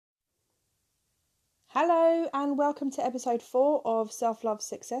Hello and welcome to episode 4 of Self Love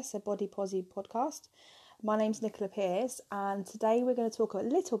Success, a Body Posy podcast. My name's Nicola Pearce and today we're going to talk a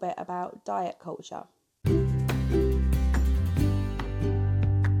little bit about diet culture.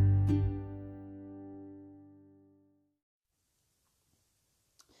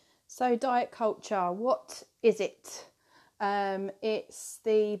 So diet culture, what is it? It's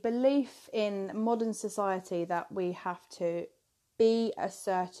the belief in modern society that we have to be a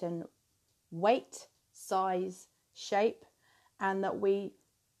certain weight, size, shape, and that we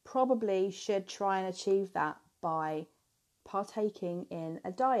probably should try and achieve that by partaking in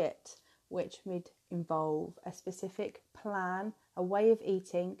a diet, which would involve a specific plan, a way of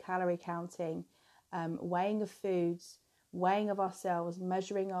eating, calorie counting, weighing of foods, weighing of ourselves,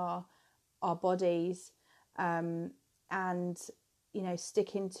 measuring our bodies, and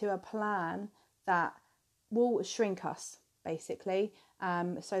sticking to a plan that will shrink us basically,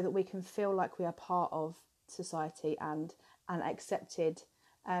 so that we can feel like we are part of society and an accepted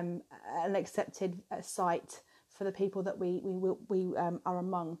sight for the people that we are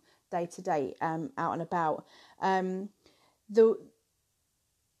among day to day, out and about. The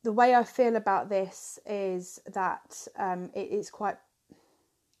way I feel about this is that I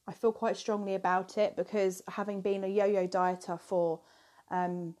feel quite strongly about it because having been a yo-yo dieter for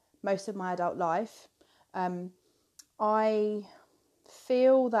most of my adult life, I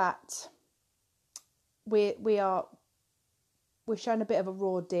feel that we're shown a bit of a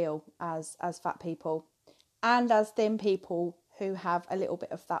raw deal as fat people and as thin people who have a little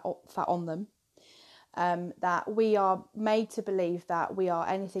bit of fat on them. That we are made to believe that we are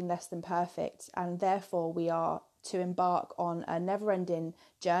anything less than perfect, and therefore we are to embark on a never-ending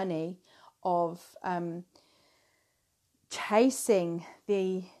journey of chasing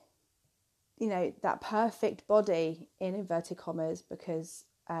that perfect body in inverted commas because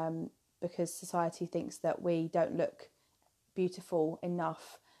society thinks that we don't look beautiful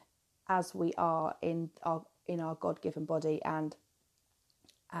enough as we are in our God-given body and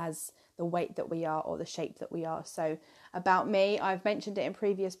as the weight that we are or the shape that we are. So about me, I've mentioned it in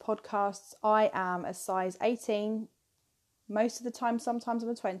previous podcasts. I am a size 18 most of the time. Sometimes I'm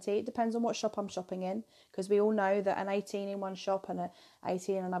a 20. It depends on what shop I'm shopping in, because we all know that an 18 in one shop and an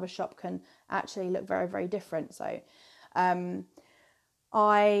 18 in another shop can actually look very, very different. So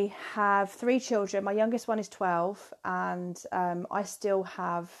I have 3 children. My youngest one is 12, and I still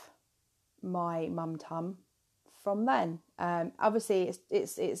have my mum tum from then. Obviously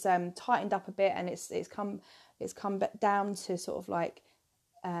it's tightened up a bit, and it's come down to sort of like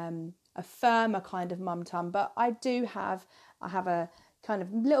a firmer kind of mum tum, but I have a kind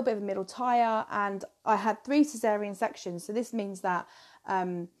of little bit of a middle tire, and I had 3 cesarean sections. So this means that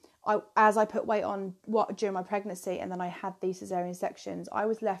as I put weight on during my pregnancy, and then I had these cesarean sections, I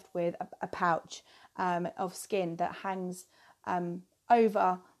was left with a pouch of skin that hangs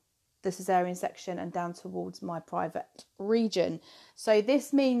over the cesarean section and down towards my private region. So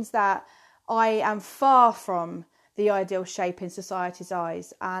this means that I am far from the ideal shape in society's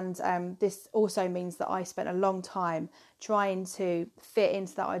eyes, and this also means that I spent a long time trying to fit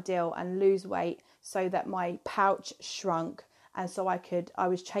into that ideal and lose weight so that my pouch shrunk, and so I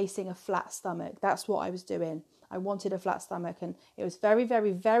was chasing a flat stomach. That's what I was doing. I wanted a flat stomach, and it was very,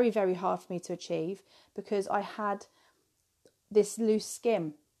 very, very, very hard for me to achieve because I had this loose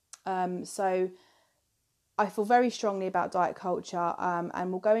skin. So I feel very strongly about diet culture,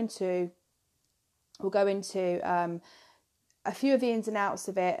 and we'll go into a few of the ins and outs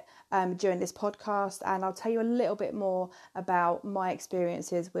of it during this podcast, and I'll tell you a little bit more about my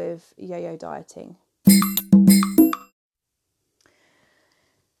experiences with yo-yo dieting.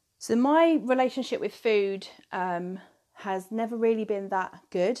 So my relationship with food has never really been that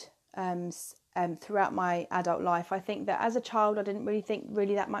good throughout my adult life. I think that as a child I didn't really think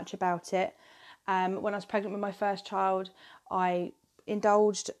that much about it. When I was pregnant with my first child, I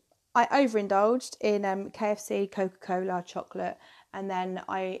overindulged in KFC, Coca-Cola, chocolate, and then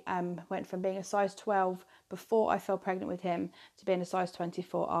I went from being a size 12 before I fell pregnant with him to being a size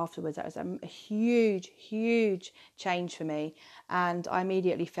 24 afterwards. That was a huge, huge change for me, and I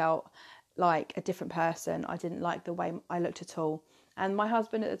immediately felt like a different person. I didn't like the way I looked at all. And my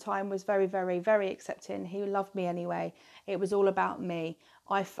husband at the time was very, very, very accepting. He loved me anyway. It was all about me.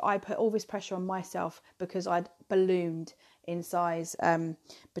 I put all this pressure on myself because I'd ballooned in size in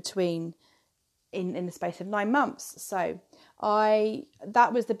the space of 9 months. So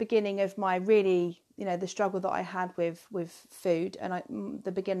that was the beginning of my really, the struggle that I had with food, and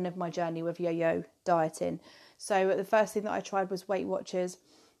the beginning of my journey with yo-yo dieting. So the first thing that I tried was Weight Watchers.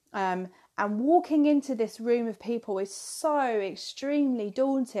 And And walking into this room of people is so extremely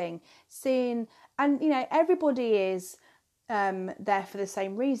daunting. And everybody is there for the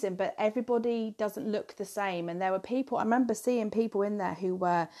same reason, but everybody doesn't look the same. And there were people, I remember seeing people in there who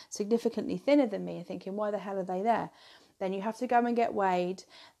were significantly thinner than me and thinking, why the hell are they there? Then you have to go and get weighed.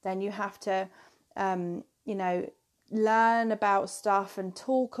 Then you have to, learn about stuff and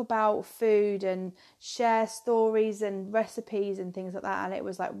talk about food and share stories and recipes and things like that. And it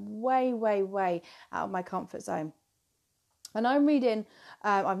was like way, way, way out of my comfort zone. And I'm reading,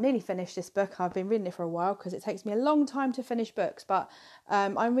 I've nearly finished this book. I've been reading it for a while because it takes me a long time to finish books. But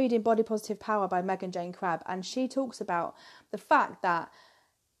I'm reading Body Positive Power by Megan Jane Crabb. And she talks about the fact that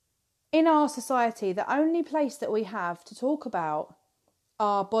in our society, the only place that we have to talk about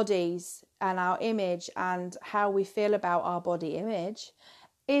our bodies and our image and how we feel about our body image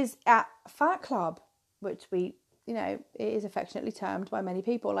is at Fat Club, which it is affectionately termed by many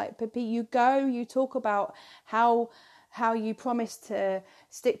people. Like, you talk about how you promised to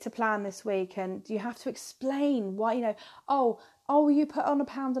stick to plan this week, and you have to explain why, you put on 1.5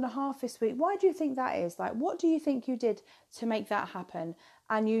 pounds this week. Why do you think that is? Like, what do you think you did to make that happen?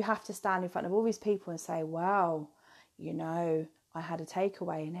 And you have to stand in front of all these people and say, wow, I had a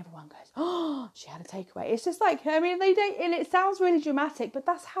takeaway, and everyone goes, oh, she had a takeaway. It's just like, they don't, and it sounds really dramatic, but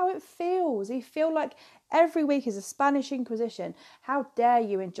that's how it feels. You feel like every week is a Spanish Inquisition. How dare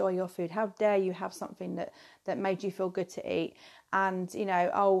you enjoy your food? How dare you have something that made you feel good to eat? And,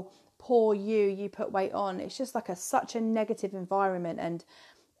 poor you put weight on. It's just like such a negative environment. And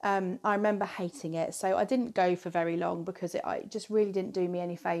I remember hating it. So I didn't go for very long because it just really didn't do me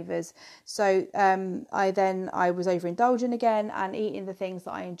any favours. So I was overindulging again and eating the things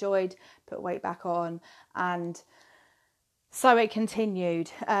that I enjoyed, put weight back on. And so it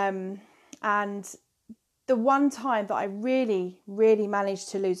continued. And the one time that I really, really managed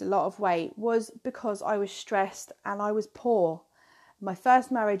to lose a lot of weight was because I was stressed and I was poor. My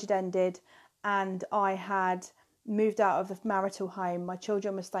first marriage had ended and I had moved out of the marital home. My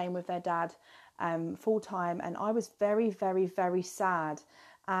children were staying with their dad full time, and I was very, very, very sad.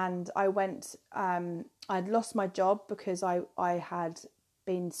 And I went, I'd lost my job because I had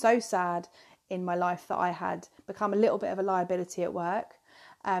been so sad in my life that I had become a little bit of a liability at work.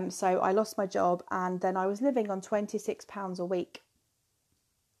 So I lost my job, and then I was living on £26 a week,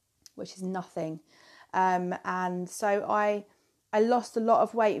 which is nothing. And so I lost a lot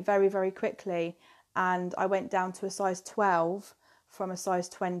of weight very, very quickly. And I went down to a size 12 from a size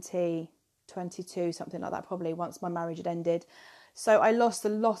 20, 22, something like that, probably once my marriage had ended. So I lost a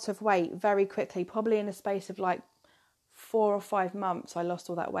lot of weight very quickly, probably in a space of like 4 or 5 months. I lost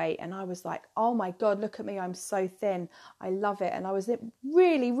all that weight and I was like, oh my God, look at me. I'm so thin. I love it. And I was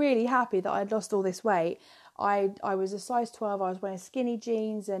really, really happy that I'd lost all this weight. I was a size 12. I was wearing skinny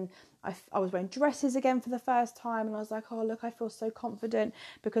jeans and I was wearing dresses again for the first time. And I was like, oh, look, I feel so confident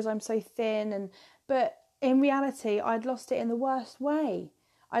because I'm so thin. But in reality, I'd lost it in the worst way.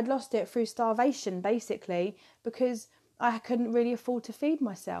 I'd lost it through starvation, basically, because I couldn't really afford to feed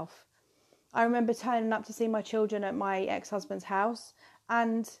myself. I remember turning up to see my children at my ex-husband's house,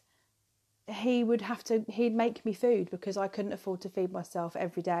 and he'd make me food because I couldn't afford to feed myself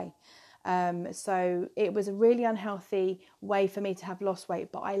every day. So it was a really unhealthy way for me to have lost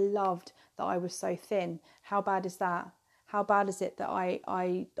weight, but I loved that I was so thin. How bad is that? How bad is it that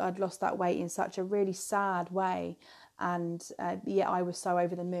I'd lost that weight in such a really sad way? And yet I was so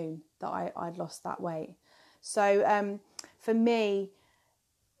over the moon that I'd lost that weight. So for me,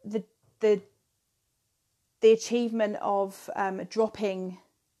 the achievement of dropping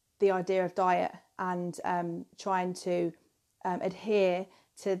the idea of diet and trying to adhere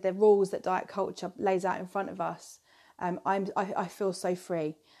to the rules that diet culture lays out in front of us, I feel so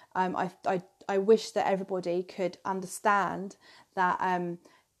free. I wish that everybody could understand that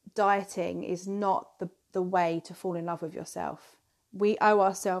dieting is not the way to fall in love with yourself. We owe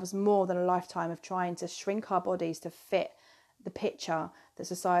ourselves more than a lifetime of trying to shrink our bodies to fit the picture that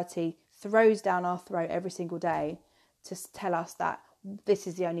society throws down our throat every single day to tell us that this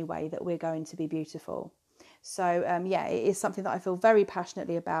is the only way that we're going to be beautiful. So it is something that I feel very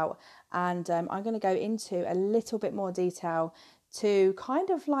passionately about, and I'm going to go into a little bit more detail to kind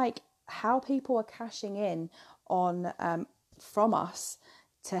of like how people are cashing in on from us,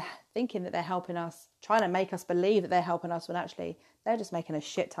 to thinking that they're helping us, trying to make us believe that they're helping us when actually they're just making a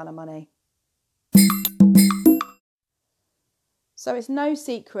shit ton of money. So it's no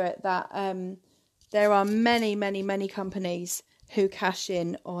secret that there are many, many, many companies who cash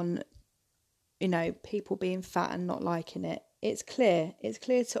in on, people being fat and not liking it. It's clear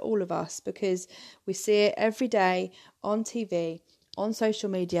to all of us because we see it every day on TV, on social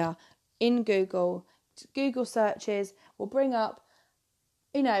media, in Google searches will bring up,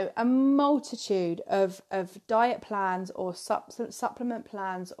 a multitude of diet plans or supplement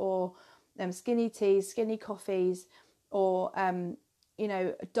plans or skinny teas, skinny coffees, or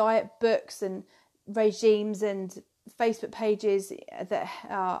diet books and regimes and Facebook pages that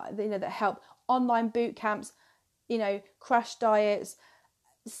that help, online boot camps, crash diets,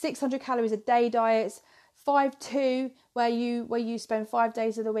 600 calories a day diets, 5-2, where you spend 5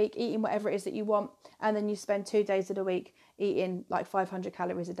 days of the week eating whatever it is that you want, and then you spend 2 days of the week eating like 500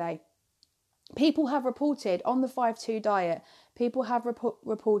 calories a day. People have reported on the 5-2 diet, people have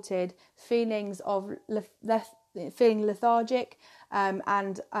reported feelings of feeling lethargic,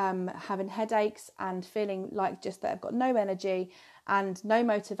 and having headaches, and feeling like just that they've got no energy and no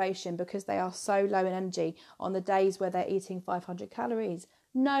motivation because they are so low in energy on the days where they're eating 500 calories.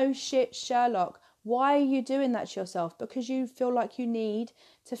 No shit, Sherlock. Why are you doing that to yourself? Because you feel like you need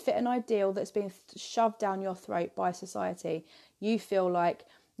to fit an ideal that's being shoved down your throat by society. You feel like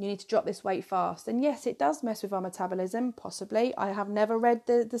you need to drop this weight fast. And yes, it does mess with our metabolism, possibly. I have never read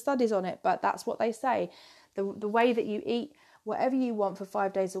the studies on it, but that's what they say. The way that you eat whatever you want for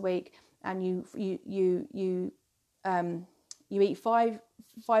 5 days a week, and you eat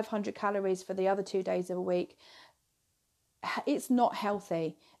 500 calories for the other 2 days of a week, it's not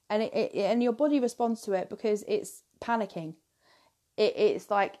healthy, and and your body responds to it because it's panicking. It's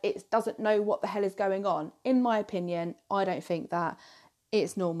like it doesn't know what the hell is going on. In my opinion, I don't think that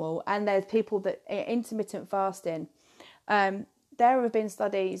it's normal. And there's people that intermittent fasting. There have been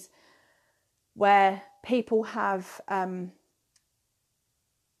studies where people have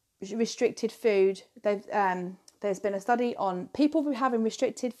restricted food. There's been a study on people having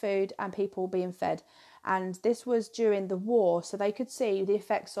restricted food and people being fed. And this was during the war, so they could see the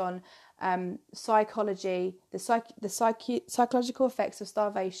effects on psychology, the psychological effects of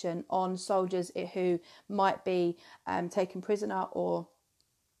starvation on soldiers who might be taken prisoner or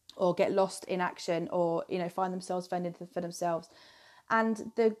get lost in action, or find themselves fending for themselves.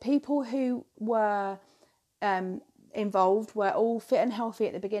 And the people who were involved were all fit and healthy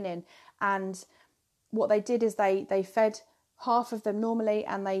at the beginning. And what they did is they fed half of them normally,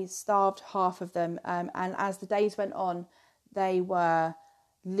 and they starved half of them. And as the days went on, they were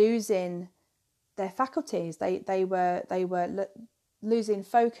losing their faculties. They were losing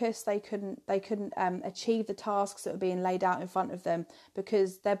focus. They couldn't achieve the tasks that were being laid out in front of them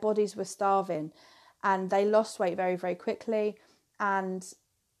because their bodies were starving, and they lost weight very, very quickly. And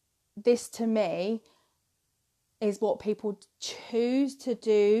this, to me, is what people choose to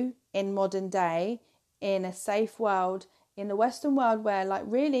do in modern day, in a safe world, in the Western world, where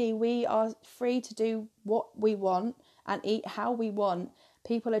really we are free to do what we want and eat how we want.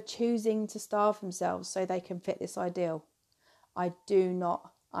 People are choosing to starve themselves so they can fit this ideal. I do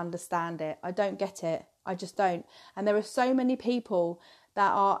not understand it. I don't get it. I just don't. And there are so many people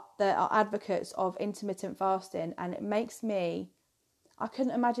that are advocates of intermittent fasting, and it makes me, I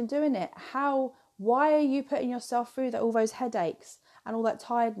couldn't imagine doing it. Why are you putting yourself through all those headaches and all that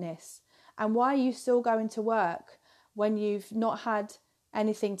tiredness? And why are you still going to work when you've not had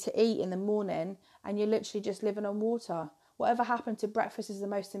anything to eat in the morning and you're literally just living on water? Whatever happened to breakfast is the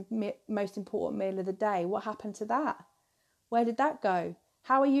most important meal of the day? What happened to that? Where did that go?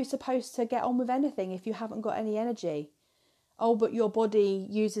 How are you supposed to get on with anything if you haven't got any energy? Oh, but your body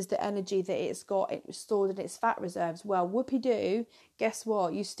uses the energy that it's got stored in its fat reserves. Well, whoopie-doo, guess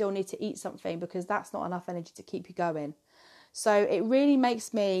what? You still need to eat something, because that's not enough energy to keep you going. So it really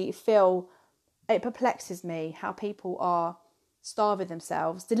makes me feel, it perplexes me how people are starving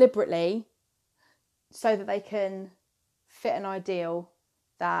themselves deliberately so that they can fit an ideal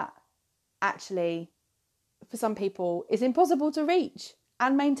that actually, for some people, is impossible to reach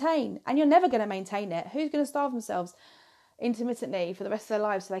and maintain. And you're never going to maintain it. Who's going to starve themselves intermittently for the rest of their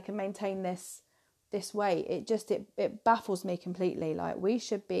lives so they can maintain this weight? It baffles me completely.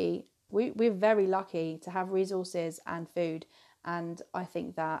 We're very lucky to have resources and food, and I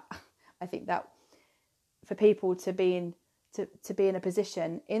think that for people to be in a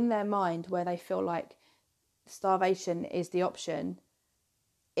position in their mind where they feel like starvation is the option,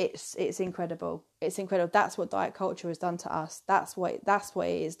 it's incredible. It's incredible. That's what diet culture has done to us. That's what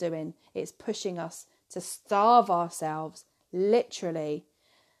it is doing. It's pushing us to starve ourselves, literally,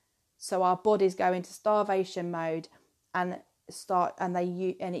 so our bodies go into starvation mode and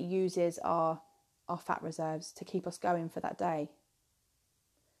it uses our fat reserves to keep us going for that day.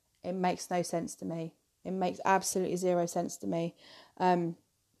 It makes no sense to me. It makes absolutely zero sense to me.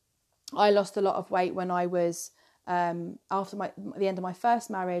 I lost a lot of weight when I was After the end of my first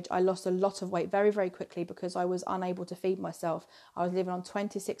marriage, I lost a lot of weight very, very quickly because I was unable to feed myself. I was living on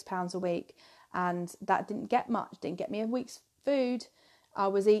 £26 a week, and that didn't get me a week's food. I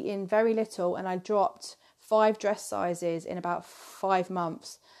was eating very little, and I dropped 5 dress sizes in about 5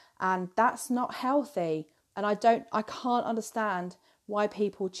 months, and that's not healthy. And I can't understand why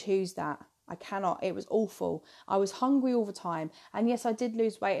people choose that. I cannot. It was awful. I was hungry all the time. And yes, I did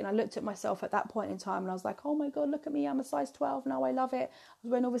lose weight, and I looked at myself at that point in time and I was like, oh my God, look at me. I'm a size 12 now. I love it. I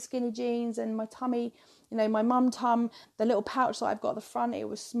was wearing all the skinny jeans, and my tummy, my mum tum, the little pouch that I've got at the front, it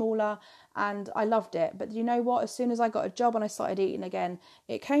was smaller, and I loved it. But you know what? As soon as I got a job and I started eating again,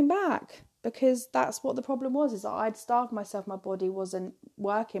 it came back, because that's what the problem was, is that I'd starved myself. My body wasn't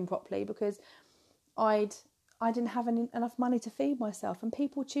working properly because I didn't have enough money to feed myself, and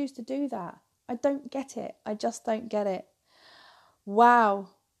people choose to do that. I don't get it. I just don't get it. Wow.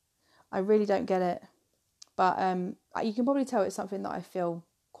 I really don't get it. But you can probably tell it's something that I feel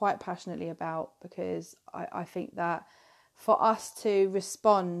quite passionately about, because I think that for us to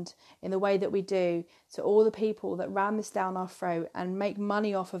respond in the way that we do to all the people that ram this down our throat and make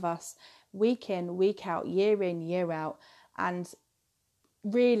money off of us week in, week out, year in, year out, and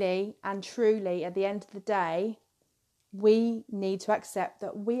really and truly at the end of the day, we need to accept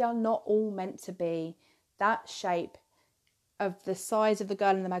that we are not all meant to be that shape of the size of the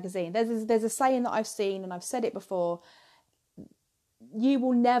girl in the magazine. There's a saying that I've seen, and I've said it before: you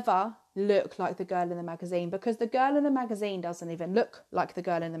will never look like the girl in the magazine, because the girl in the magazine doesn't even look like the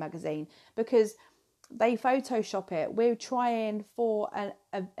girl in the magazine, because they Photoshop it. We're trying for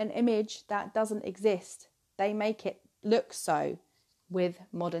an image that doesn't exist. They make it look so with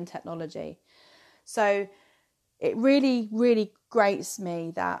modern technology. So it really, really grates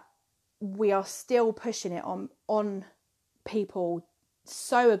me that we are still pushing it on people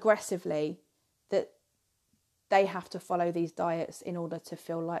so aggressively that they have to follow these diets in order to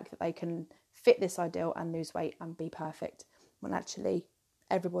feel like that they can fit this ideal and lose weight and be perfect, when actually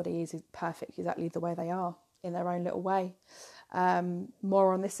everybody is perfect exactly the way they are in their own little way.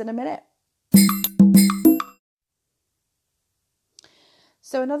 More on this in a minute.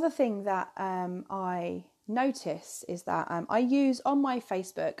 So another thing that I notice is that I use on my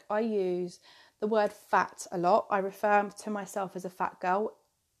Facebook, I use the word fat a lot. I refer to myself as a fat girl.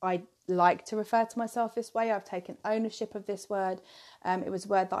 I like to refer to myself this way. I've taken ownership of this word. It was a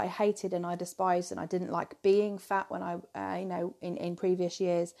word that I hated and I despised, and I didn't like being fat when I, in previous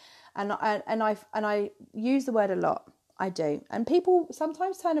years. And I use the word a lot. I do. And people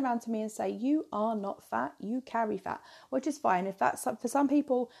sometimes turn around to me and say, you are not fat, you carry fat, which is fine. If that's for some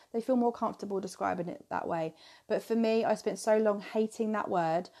people, they feel more comfortable describing it that way. But for me, I spent so long hating that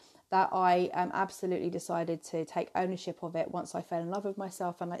word that I absolutely decided to take ownership of it once I fell in love with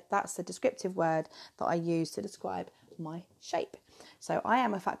myself. And that's the descriptive word that I use to describe my shape. So I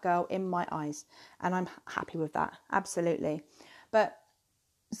am a fat girl in my eyes, and I'm happy with that. Absolutely. But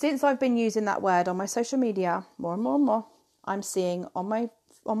since I've been using that word on my social media more and more and more, I'm seeing on my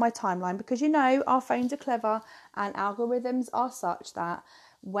timeline, because our phones are clever and algorithms are such that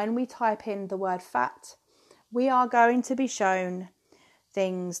when we type in the word fat, we are going to be shown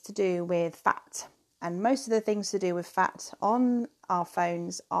things to do with fat. And most of the things to do with fat on our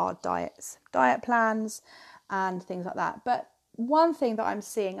phones are diet plans and things like that. But one thing that I'm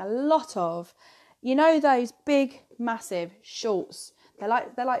seeing a lot of, those big, massive shorts. They're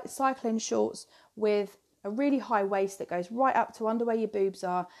like cycling shorts with a really high waist that goes right up to under where your boobs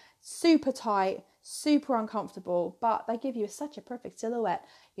are, super tight, super uncomfortable, but they give you such a perfect silhouette.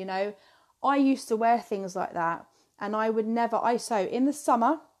 I used to wear things like that, and I would never. So in the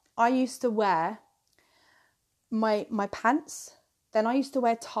summer, I used to wear my pants. Then I used to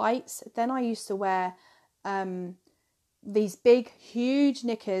wear tights. Then I used to wear these big, huge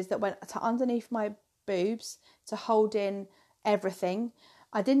knickers that went to underneath my boobs to hold in everything.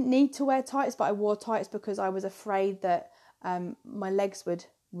 I didn't need to wear tights, but I wore tights because I was afraid that my legs would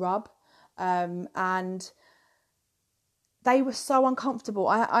rub, and they were so uncomfortable.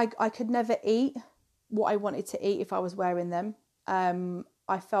 I could never eat what I wanted to eat if I was wearing them.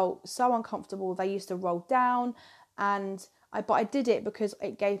 I felt so uncomfortable. They used to roll down, but I did it because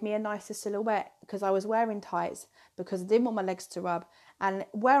it gave me a nicer silhouette, because I was wearing tights, because I didn't want my legs to rub. And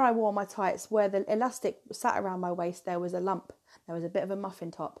where I wore my tights, where the elastic sat around my waist, there was a lump. There was a bit of a muffin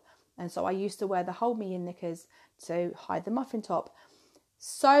top. And so I used to wear the hold me in knickers to hide the muffin top.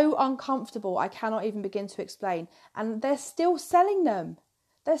 So uncomfortable, I cannot even begin to explain. And they're still selling them.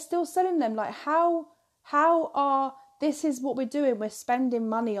 Like this is what we're doing. We're spending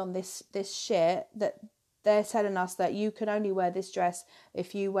money on this shit that they're telling us that you can only wear this dress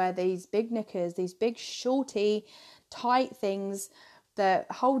if you wear these big knickers, these big shorty tight things that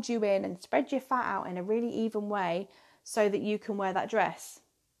hold you in and spread your fat out in a really even way so that you can wear that dress.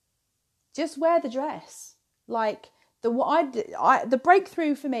 Just wear the dress. Like, the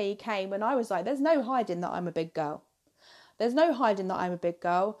breakthrough for me came when I was like, there's no hiding that I'm a big girl. There's no hiding that I'm a big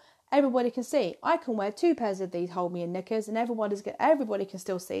girl. Everybody can see. I can wear 2 pairs of these hold me in knickers and everybody can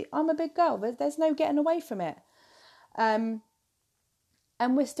still see I'm a big girl. There's no getting away from it. And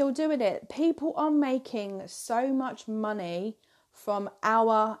we're still doing it. People are making so much money from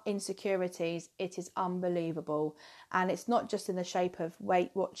our insecurities. It is unbelievable. And it's not just in the shape of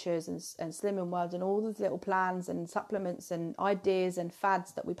Weight Watchers and Slimming World and all the little plans and supplements and ideas and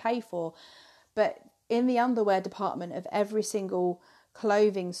fads that we pay for, but in the underwear department of every single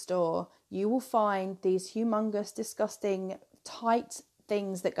clothing store, you will find these humongous, disgusting, tight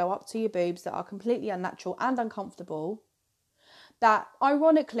things that go up to your boobs that are completely unnatural and uncomfortable, that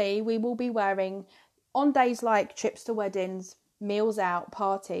ironically we will be wearing on days like trips to weddings, meals out,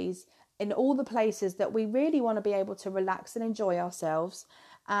 parties, in all the places that we really want to be able to relax and enjoy ourselves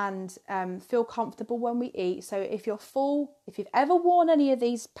and feel comfortable when we eat. So if you've ever worn any of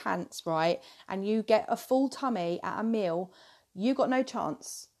these pants, right, and you get a full tummy at a meal, you got no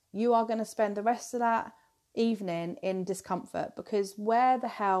chance. You are going to spend the rest of that evening in discomfort, because where the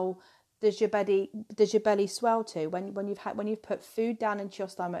hell does your belly swell to when you've put food down into your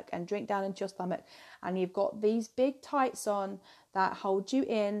stomach and drink down into your stomach, and you've got these big tights on that hold you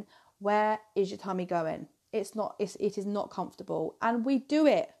in? Where is your tummy going? It is not comfortable. And we do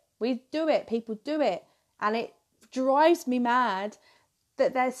it. People do it. And it drives me mad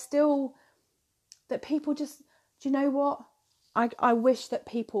that that people just, do you know what? I wish that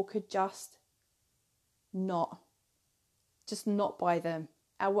people could just not buy them.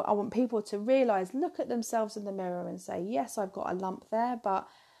 I want people to realise, look at themselves in the mirror and say, yes, I've got a lump there, but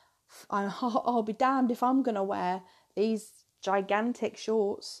I'll be damned if I'm going to wear these gigantic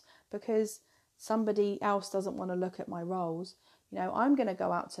shorts because somebody else doesn't want to look at my rolls. You know, I'm going to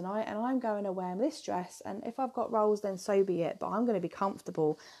go out tonight and I'm going to wear this dress, and if I've got rolls, then so be it, but I'm going to be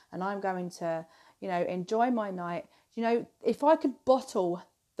comfortable and I'm going to, you know, enjoy my night. You know, if I could bottle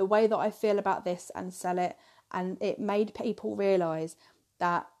the way that I feel about this and sell it, and it made people realise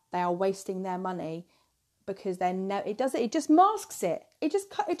that they are wasting their money because it just masks it. It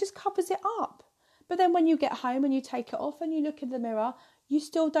just covers it up. But then when you get home and you take it off and you look in the mirror, you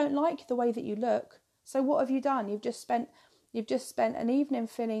still don't like the way that you look. So what have you done? You've just spent an evening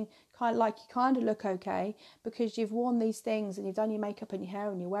feeling kind of like you kind of look okay because you've worn these things and you've done your makeup and your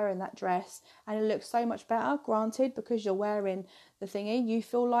hair and you're wearing that dress and it looks so much better. Granted, because you're wearing the thingy, you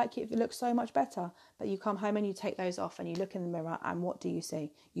feel like it looks so much better. But you come home and you take those off and you look in the mirror, and what do you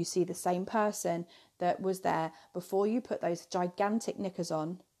see? You see the same person that was there before you put those gigantic knickers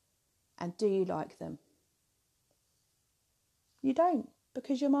on. And do you like them? You don't,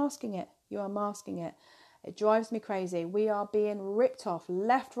 because you're masking it. You are masking it. It drives me crazy. We are being ripped off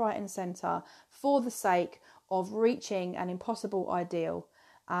left, right and centre for the sake of reaching an impossible ideal.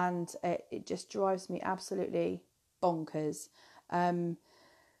 And it just drives me absolutely bonkers. I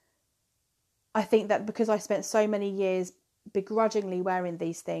think that because I spent so many years begrudgingly wearing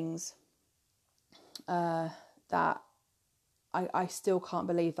these things, that I still can't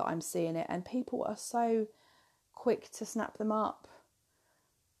believe that I'm seeing it. And people are so quick to snap them up.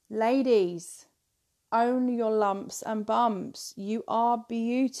 Ladies, own your lumps and bumps. You are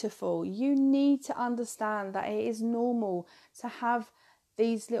beautiful. You need to understand that it is normal to have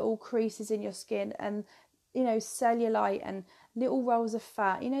these little creases in your skin and, you know, cellulite and little rolls of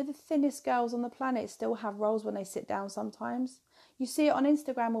fat. You know, the thinnest girls on the planet still have rolls when they sit down sometimes. You see it on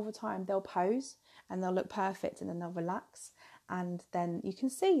Instagram all the time. They'll pose and they'll look perfect and then they'll relax. And then you can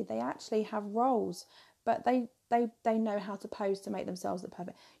see they actually have rolls, but they know how to pose to make themselves look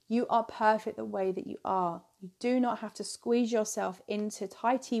perfect. You are perfect the way that you are. You do not have to squeeze yourself into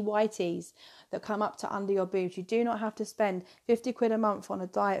tighty whities that come up to under your boobs. You do not have to spend 50 quid a month on a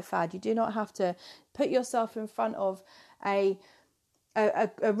diet fad. You do not have to put yourself in front of a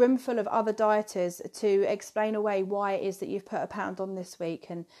room full of other dieters to explain away why it is that you've put a pound on this week,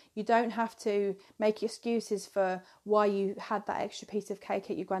 and you don't have to make excuses for why you had that extra piece of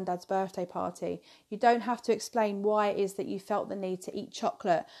cake at your granddad's birthday party. You don't have to explain why it is that you felt the need to eat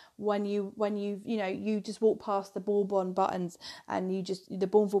chocolate when you just walked past the Bourbon buttons and the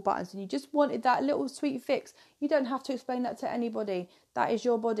Bourneville buttons and you just wanted that little sweet fix. You don't have to explain that to anybody. That is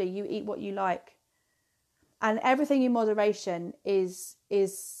your body. You eat what you like. And everything in moderation is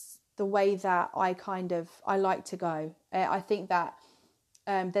the way that I like to go. I think that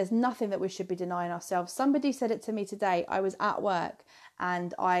There's nothing that we should be denying ourselves. Somebody said it to me today. I was at work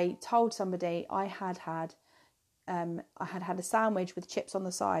and I told somebody I had had a sandwich with chips on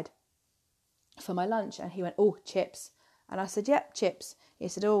the side for my lunch, and he went, "Oh, chips." And I said, "Yep, chips." He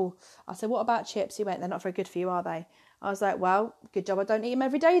said, "Oh." I said, "What about chips?" He went, "They're not very good for you, are they?" I was like, "Well, good job I don't eat them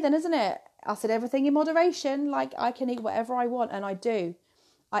every day then, isn't it?" I said, "Everything in moderation. Like, I can eat whatever I want," and I do.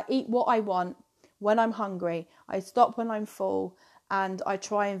 I eat what I want when I'm hungry. I stop when I'm full, and I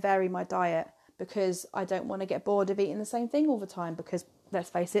try and vary my diet because I don't want to get bored of eating the same thing all the time, because let's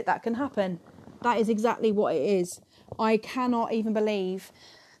face it, that can happen. That is exactly what it is. I cannot even believe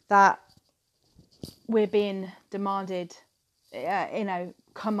that we're being demanded,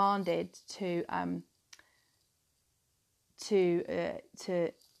 commanded to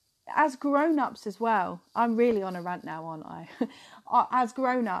as grown-ups as well. I'm really on a rant now, aren't I? As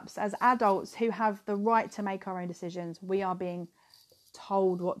grown-ups, as adults who have the right to make our own decisions, we are being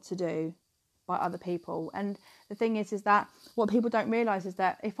told what to do by other people. And the thing is that what people don't realise is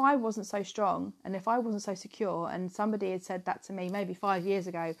that if I wasn't so strong and if I wasn't so secure, and somebody had said that to me maybe 5 years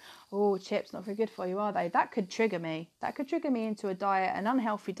ago, "Oh, chips not very good for you, are they?" That could trigger me. That could trigger me into a diet, an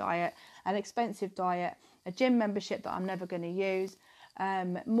unhealthy diet, an expensive diet, a gym membership that I'm never going to use,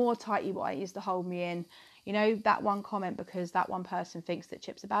 more tighty whities to hold me in. You know, that one comment because that one person thinks that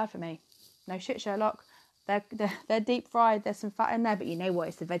chips are bad for me. No shit, Sherlock. They're deep fried. There's some fat in there, but you know what?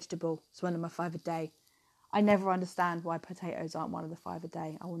 It's a vegetable. It's one of my 5 a day. I never understand why potatoes aren't one of the 5 a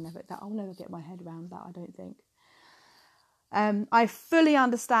day. I'll never get my head around that, I don't think. I fully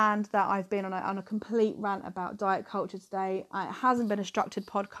understand that I've been on a complete rant about diet culture today. It hasn't been a structured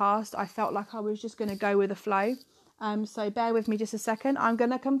podcast. I felt like I was just going to go with the flow. So bear with me just a second. I'm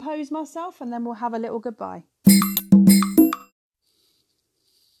going to compose myself and then we'll have a little goodbye.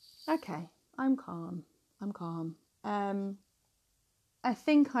 Okay, I'm calm. I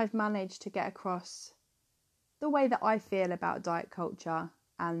think I've managed to get across the way that I feel about diet culture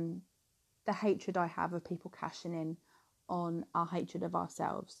and the hatred I have of people cashing in on our hatred of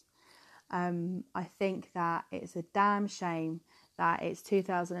ourselves. I think that it's a damn shame that it's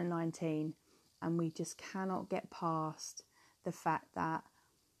 2019 and we just cannot get past the fact that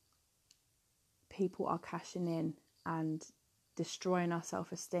people are cashing in and destroying our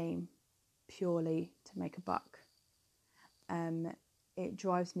self-esteem purely to make a buck. It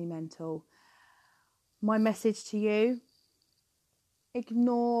drives me mental. My message to you,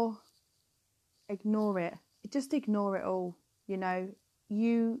 ignore it. Just ignore it all. You know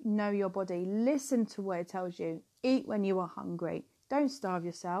your body. Listen to what it tells you. Eat when you are hungry. Don't starve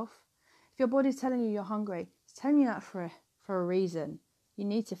yourself. If your body's telling you you're hungry, it's telling you that for a reason. You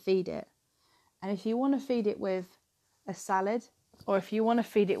need to feed it. And if you want to feed it with a salad, or if you want to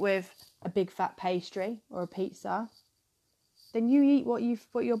feed it with a big fat pastry or a pizza, then you eat what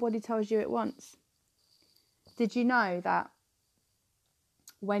your body tells you it wants. Did you know that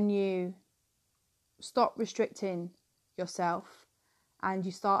when you stop restricting yourself and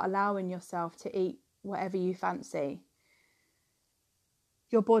you start allowing yourself to eat whatever you fancy,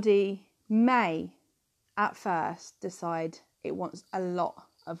 your body may at first decide it wants a lot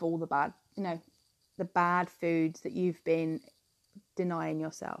of all the bad foods that you've been denying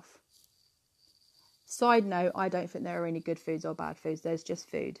yourself. Side note, I don't think there are any good foods or bad foods. There's just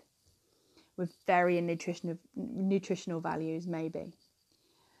food with varying nutritional values, maybe.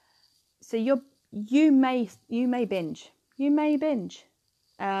 So you may binge.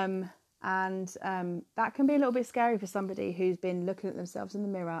 And that can be a little bit scary for somebody who's been looking at themselves in the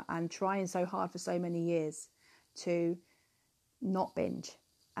mirror and trying so hard for so many years to not binge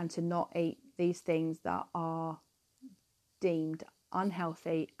and to not eat these things that are deemed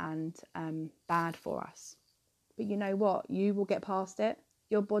unhealthy and bad for us. But you know what? You will get past it.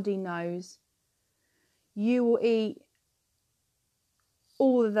 Your body knows. You will eat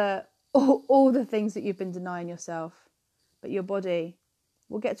all the things that you've been denying yourself, but your body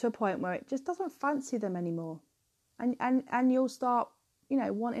will get to a point where it just doesn't fancy them anymore, and you'll start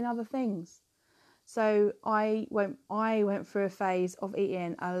wanting other things. So I went through a phase of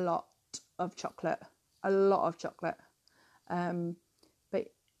eating a lot of chocolate, but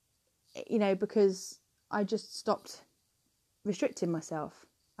because I just stopped restricting myself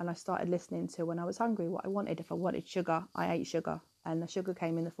and I started listening to when I was hungry what I wanted. If I wanted sugar, I ate sugar, and the sugar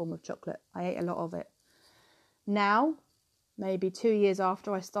came in the form of chocolate. I ate a lot of it. Now, maybe 2 years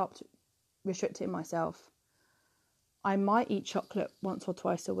after I stopped restricting myself, I might eat chocolate once or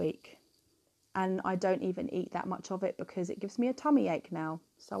twice a week, and I don't even eat that much of it because it gives me a tummy ache now.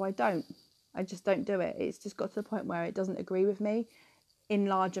 So I just don't do it. It's just got to the point where it doesn't agree with me in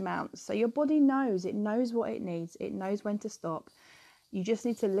large amounts. So your body knows. It knows what it needs. It knows when to stop. You just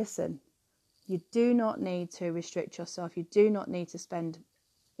need to listen. You do not need to restrict yourself. You do not need to spend,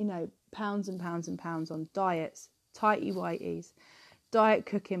 pounds and pounds and pounds on diets, tighty-whities, diet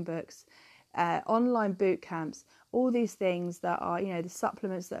cooking books, online boot camps, all these things that are, the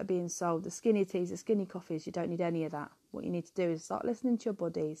supplements that are being sold, the skinny teas, the skinny coffees. You don't need any of that. What you need to do is start listening to your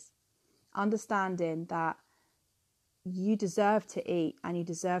bodies, understanding that you deserve to eat and you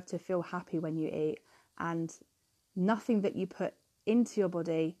deserve to feel happy when you eat, and nothing that you put into your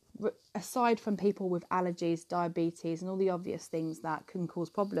body, aside from people with allergies, diabetes and all the obvious things that can cause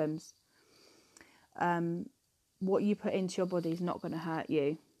problems, what you put into your body is not going to hurt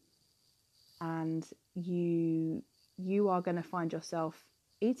you, and you are going to find yourself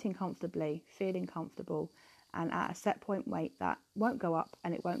eating comfortably, feeling comfortable, and at a set point weight that won't go up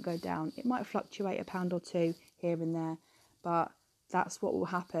and it won't go down. It might fluctuate a pound or two here and there, but that's what will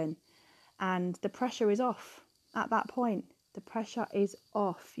happen. And the pressure is off at that point. The pressure is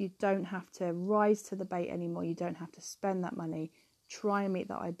off. You don't have to rise to the bait anymore. You don't have to spend that money. Try and meet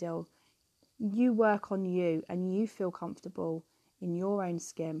that ideal. You work on you and you feel comfortable in your own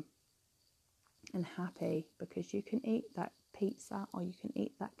skin and happy, because you can eat that pizza, or you can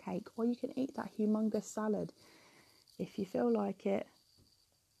eat that cake, or you can eat that humongous salad if you feel like it.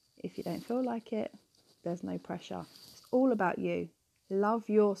 If you don't feel like it, there's no pressure. It's all about you. Love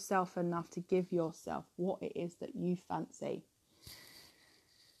yourself enough to give yourself what it is that you fancy.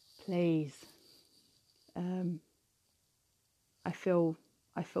 Please. I feel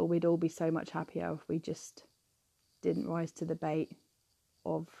we'd all be so much happier if we just didn't rise to the bait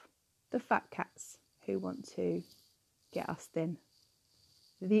of the fat cats who want to get us thin.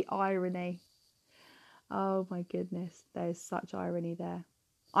 The irony. Oh my goodness, there's such irony there.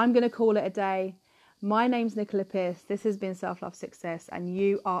 I'm going to call it a day. My name's Nicola Pierce. This has been Self Love Success, and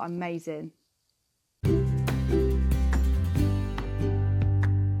you are amazing.